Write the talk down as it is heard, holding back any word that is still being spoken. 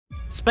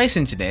Space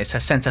Engineers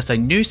has sent us a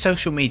new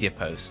social media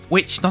post,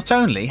 which not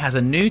only has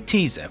a new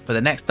teaser for the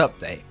next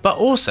update, but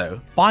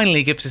also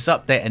finally gives this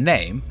update a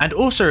name and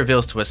also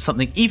reveals to us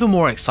something even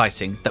more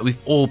exciting that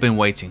we've all been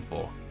waiting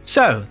for.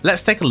 So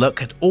let's take a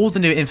look at all the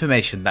new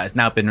information that has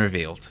now been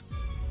revealed.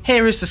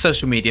 Here is the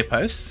social media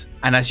post,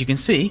 and as you can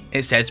see,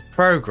 it says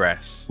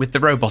progress with the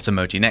robot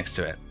emoji next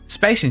to it.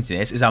 Space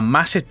Engineers is a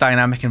massive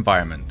dynamic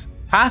environment.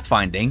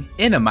 Pathfinding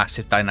in a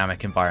massive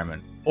dynamic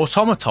environment.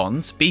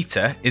 Automatons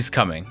beta is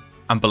coming.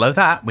 And below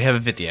that, we have a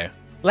video.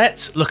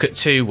 Let's look at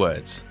two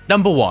words.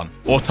 Number 1,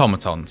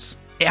 automatons.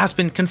 It has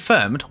been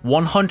confirmed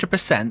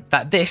 100%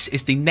 that this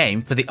is the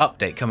name for the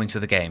update coming to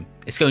the game.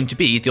 It's going to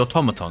be the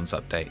Automatons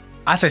update.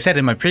 As I said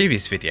in my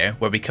previous video,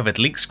 where we covered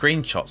leaked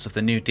screenshots of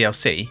the new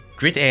DLC,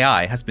 Grid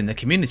AI has been the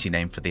community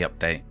name for the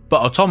update,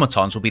 but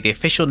Automatons will be the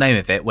official name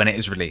of it when it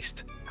is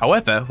released.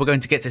 However, we're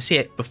going to get to see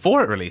it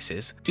before it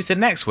releases due to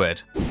the next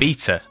word,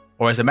 beta,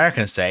 or as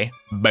Americans say,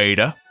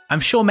 beta. I'm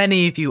sure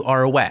many of you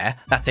are aware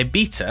that a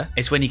beta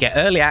is when you get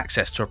early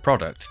access to a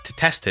product to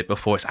test it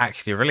before it's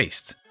actually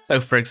released. So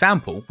for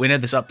example, we know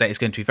this update is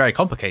going to be very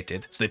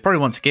complicated, so they probably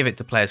want to give it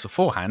to players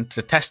beforehand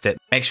to test it,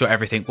 make sure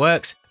everything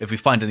works, if we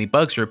find any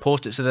bugs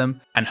report it to them,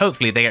 and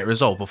hopefully they get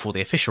resolved before the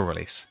official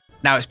release.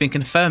 Now it's been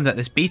confirmed that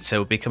this beta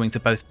will be coming to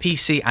both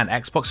PC and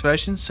Xbox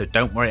versions, so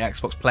don't worry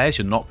Xbox players,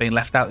 you're not being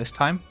left out this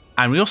time.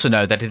 And we also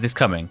know that it is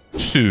coming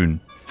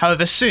soon.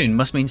 However, soon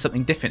must mean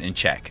something different in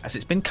Czech, as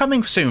it's been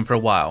coming soon for a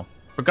while.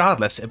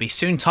 Regardless, it'll be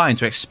soon time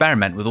to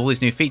experiment with all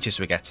these new features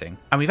we're getting.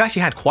 And we've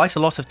actually had quite a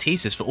lot of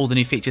teasers for all the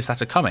new features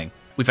that are coming.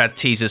 We've had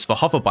teasers for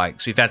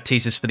hoverbikes, we've had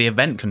teasers for the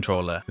event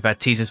controller, we've had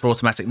teasers for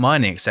automatic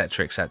mining,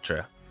 etc,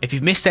 etc. If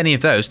you've missed any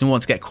of those and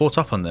want to get caught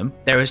up on them,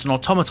 there is an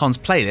Automatons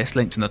playlist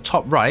linked in the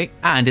top right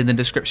and in the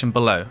description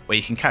below, where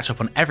you can catch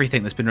up on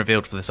everything that's been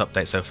revealed for this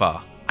update so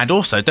far. And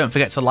also, don't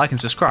forget to like and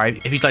subscribe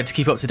if you'd like to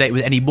keep up to date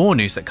with any more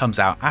news that comes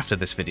out after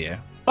this video.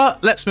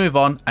 But let's move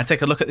on and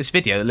take a look at this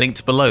video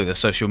linked below the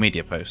social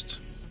media post.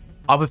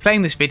 I'll be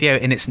playing this video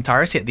in its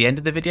entirety at the end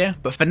of the video,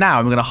 but for now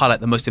I'm going to highlight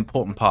the most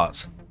important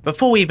parts.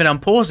 Before we even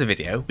unpause the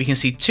video, we can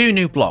see two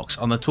new blocks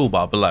on the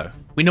toolbar below.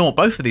 We know what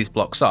both of these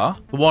blocks are.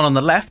 The one on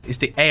the left is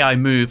the AI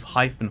move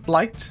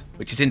 -flight,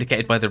 which is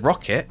indicated by the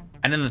rocket,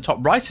 and in the top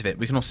right of it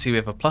we can also see we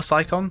have a plus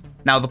icon.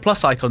 Now the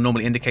plus icon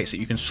normally indicates that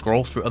you can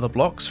scroll through other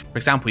blocks. For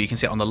example, you can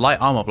see it on the light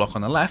armor block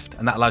on the left,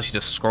 and that allows you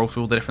to scroll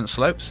through all the different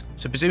slopes.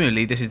 So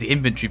presumably this is the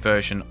inventory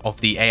version of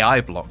the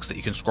AI blocks that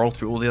you can scroll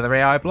through all the other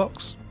AI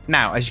blocks.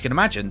 Now, as you can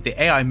imagine, the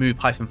AI move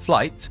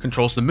 -flight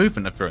controls the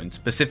movement of drones,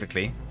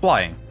 specifically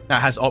flying. Now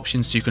it has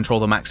options to control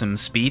the maximum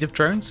speed of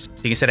drones,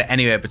 so you can set it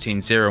anywhere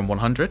between 0 and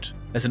 100.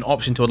 There's an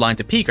option to align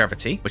to P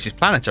gravity, which is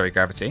planetary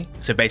gravity,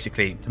 so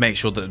basically to make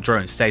sure that the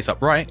drone stays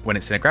upright when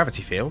it's in a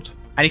gravity field.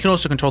 And you can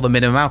also control the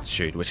minimum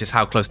altitude, which is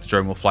how close the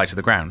drone will fly to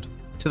the ground.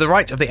 To the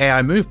right of the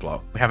AI move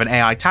block, we have an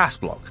AI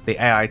task block, the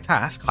AI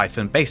task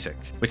 -basic,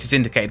 which is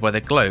indicated by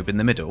the globe in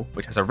the middle,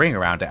 which has a ring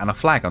around it and a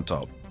flag on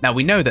top. Now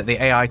we know that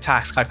the AI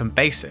task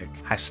 -basic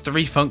has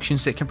 3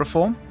 functions that it can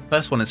perform. The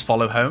first one is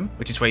follow home,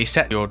 which is where you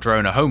set your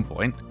drone a home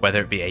point,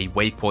 whether it be a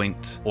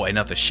waypoint or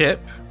another ship.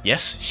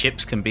 Yes,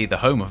 ships can be the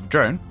home of a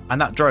drone, and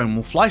that drone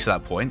will fly to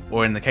that point,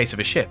 or in the case of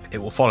a ship,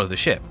 it will follow the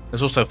ship.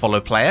 There's also follow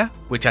player,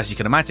 which as you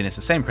can imagine is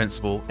the same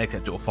principle,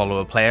 except it will follow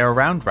a player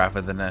around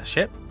rather than a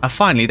ship. And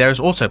finally there is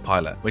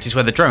autopilot, which is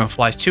where the drone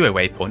flies to a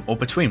waypoint or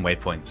between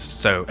waypoints,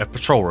 so a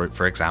patrol route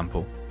for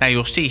example. Now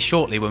you'll see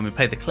shortly when we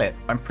play the clip,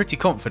 I'm pretty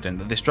confident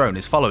that this drone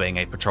is following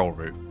a patrol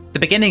route. The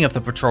beginning of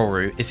the patrol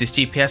route is this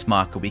GPS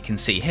marker we can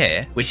see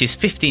here, which is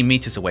 15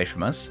 meters away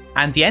from us,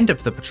 and the end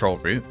of the patrol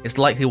route is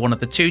likely one of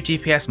the 2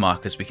 GPS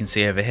markers we can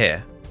see over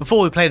here.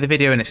 Before we play the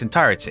video in its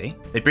entirety,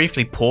 they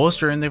briefly pause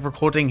during the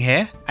recording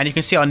here, and you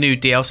can see our new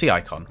DLC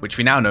icon, which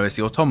we now know is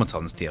the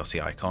Automatons DLC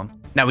icon.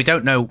 Now we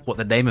don't know what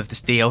the name of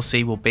this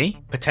DLC will be,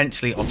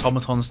 potentially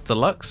Automatons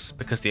Deluxe,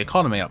 because the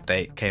Economy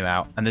update came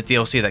out and the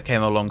DLC that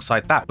came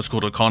alongside that was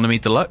called Economy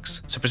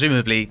Deluxe, so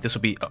presumably this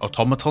will be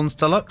Automatons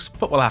Deluxe,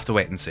 but we'll have to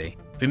wait and see.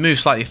 If we move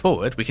slightly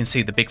forward, we can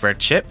see the big red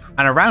ship,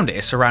 and around it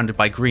is surrounded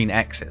by green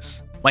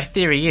X's. My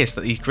theory is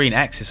that these green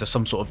X's are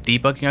some sort of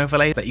debugging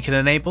overlay that you can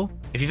enable.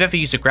 If you've ever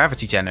used a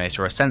gravity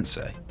generator or a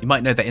sensor, you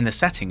might know that in the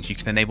settings you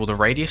can enable the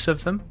radius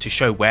of them to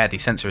show where the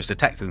sensor is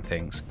detecting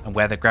things and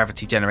where the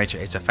gravity generator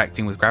is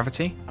affecting with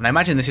gravity. And I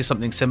imagine this is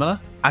something similar.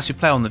 As we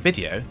play on the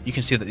video, you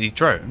can see that the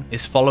drone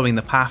is following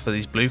the path of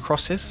these blue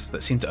crosses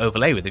that seem to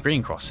overlay with the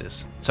green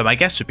crosses. So my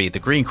guess would be the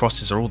green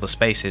crosses are all the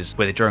spaces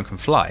where the drone can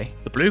fly,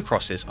 the blue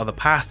crosses are the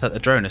path that the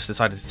drone has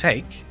decided to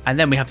take, and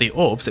then we have the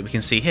orbs that we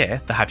can see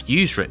here that have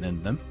used written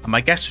in them, and my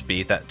guess would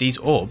be that these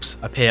orbs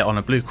appear on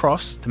a blue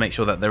cross to make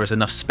sure that there is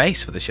enough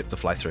space for the ship to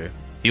fly through.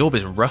 The orb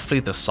is roughly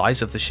the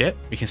size of the ship.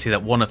 We can see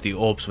that one of the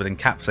orbs would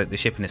encapsulate the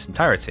ship in its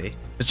entirety.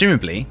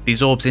 Presumably,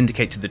 these orbs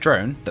indicate to the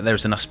drone that there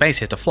is enough space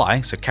here to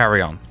fly, so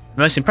carry on.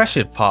 The most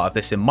impressive part of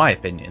this, in my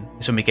opinion,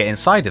 is when we get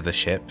inside of the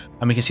ship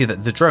and we can see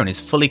that the drone is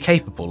fully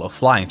capable of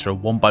flying through a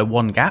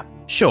 1x1 gap.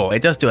 Sure,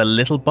 it does do a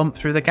little bump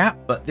through the gap,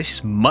 but this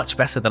is much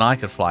better than I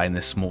could fly in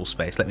this small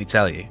space, let me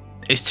tell you.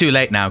 It's too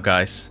late now,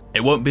 guys.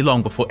 It won't be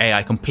long before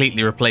AI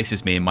completely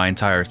replaces me in my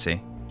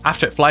entirety.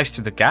 After it flies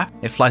through the gap,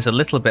 it flies a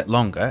little bit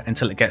longer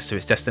until it gets to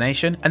its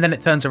destination, and then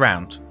it turns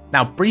around.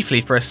 Now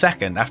briefly for a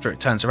second after it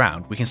turns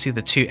around, we can see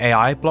the two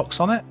AI blocks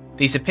on it.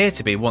 These appear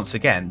to be once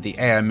again the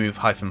AI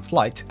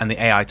move-flight and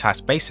the AI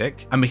task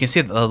basic, and we can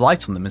see that the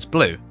light on them is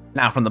blue.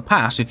 Now from the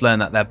past we've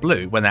learned that they're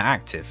blue when they're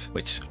active,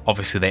 which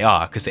obviously they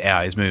are because the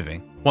AI is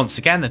moving. Once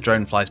again the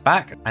drone flies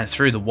back and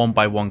through the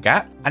 1x1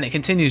 gap, and it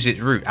continues its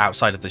route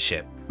outside of the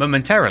ship.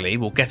 Momentarily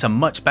we'll get a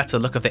much better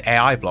look of the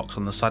AI blocks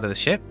on the side of the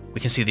ship. We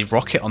can see the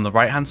rocket on the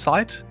right hand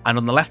side, and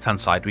on the left hand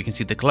side we can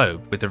see the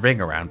globe with the ring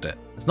around it.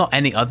 There's not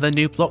any other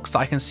new blocks that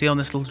I can see on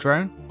this little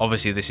drone.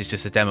 Obviously this is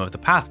just a demo of the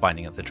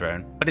pathfinding of the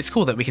drone, but it's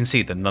cool that we can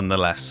see them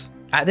nonetheless.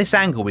 At this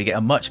angle we get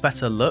a much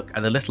better look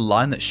at the little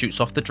line that shoots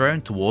off the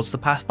drone towards the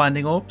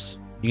pathfinding orbs.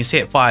 You can see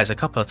it fires a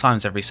couple of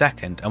times every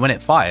second, and when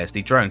it fires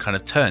the drone kind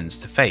of turns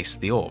to face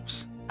the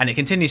orbs. And it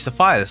continues to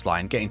fire this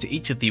line, getting to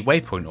each of the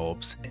waypoint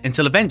orbs,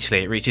 until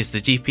eventually it reaches the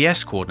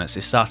GPS coordinates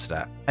it started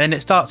at, and then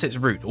it starts its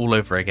route all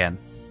over again.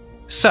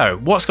 So,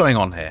 what's going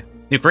on here?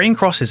 The green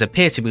crosses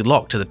appear to be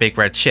locked to the big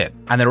red ship,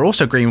 and there are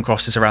also green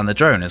crosses around the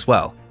drone as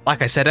well.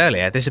 Like I said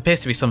earlier, this appears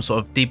to be some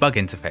sort of debug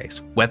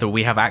interface. Whether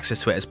we have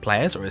access to it as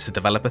players or it's a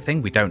developer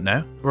thing, we don't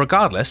know.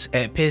 Regardless,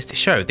 it appears to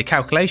show the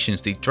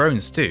calculations the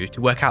drones do to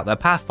work out their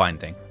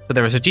pathfinding. So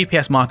there is a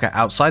GPS marker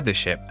outside the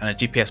ship and a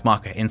GPS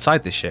marker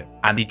inside the ship,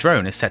 and the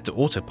drone is set to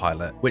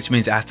autopilot, which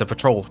means it has to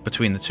patrol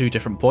between the two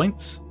different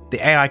points.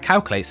 The AI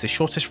calculates the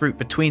shortest route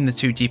between the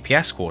two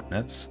GPS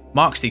coordinates,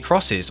 marks the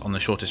crosses on the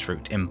shortest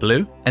route in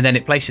blue, and then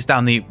it places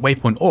down the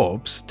waypoint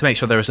orbs to make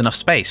sure there is enough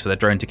space for the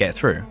drone to get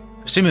through.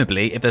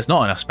 Presumably, if there's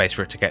not enough space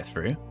for it to get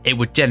through, it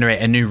would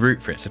generate a new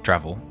route for it to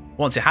travel.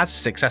 Once it has a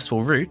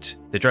successful route,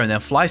 the drone then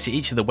flies to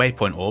each of the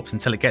waypoint orbs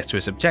until it gets to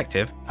its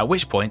objective, at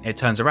which point it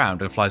turns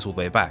around and flies all the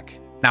way back.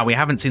 Now we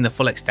haven't seen the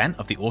full extent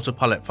of the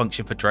autopilot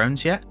function for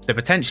drones yet, so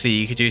potentially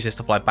you could use this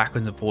to fly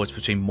backwards and forwards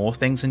between more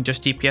things than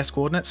just GPS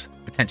coordinates,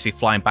 potentially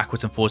flying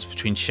backwards and forwards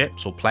between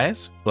ships or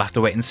players. We'll have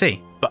to wait and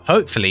see. But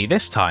hopefully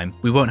this time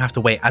we won't have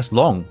to wait as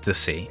long to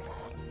see.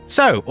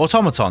 So,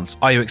 Automatons,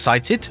 are you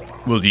excited?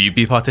 Will you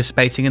be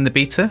participating in the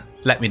beta?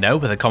 Let me know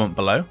with a comment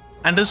below.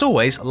 And as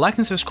always, like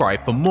and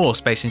subscribe for more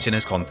Space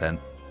Engineers content.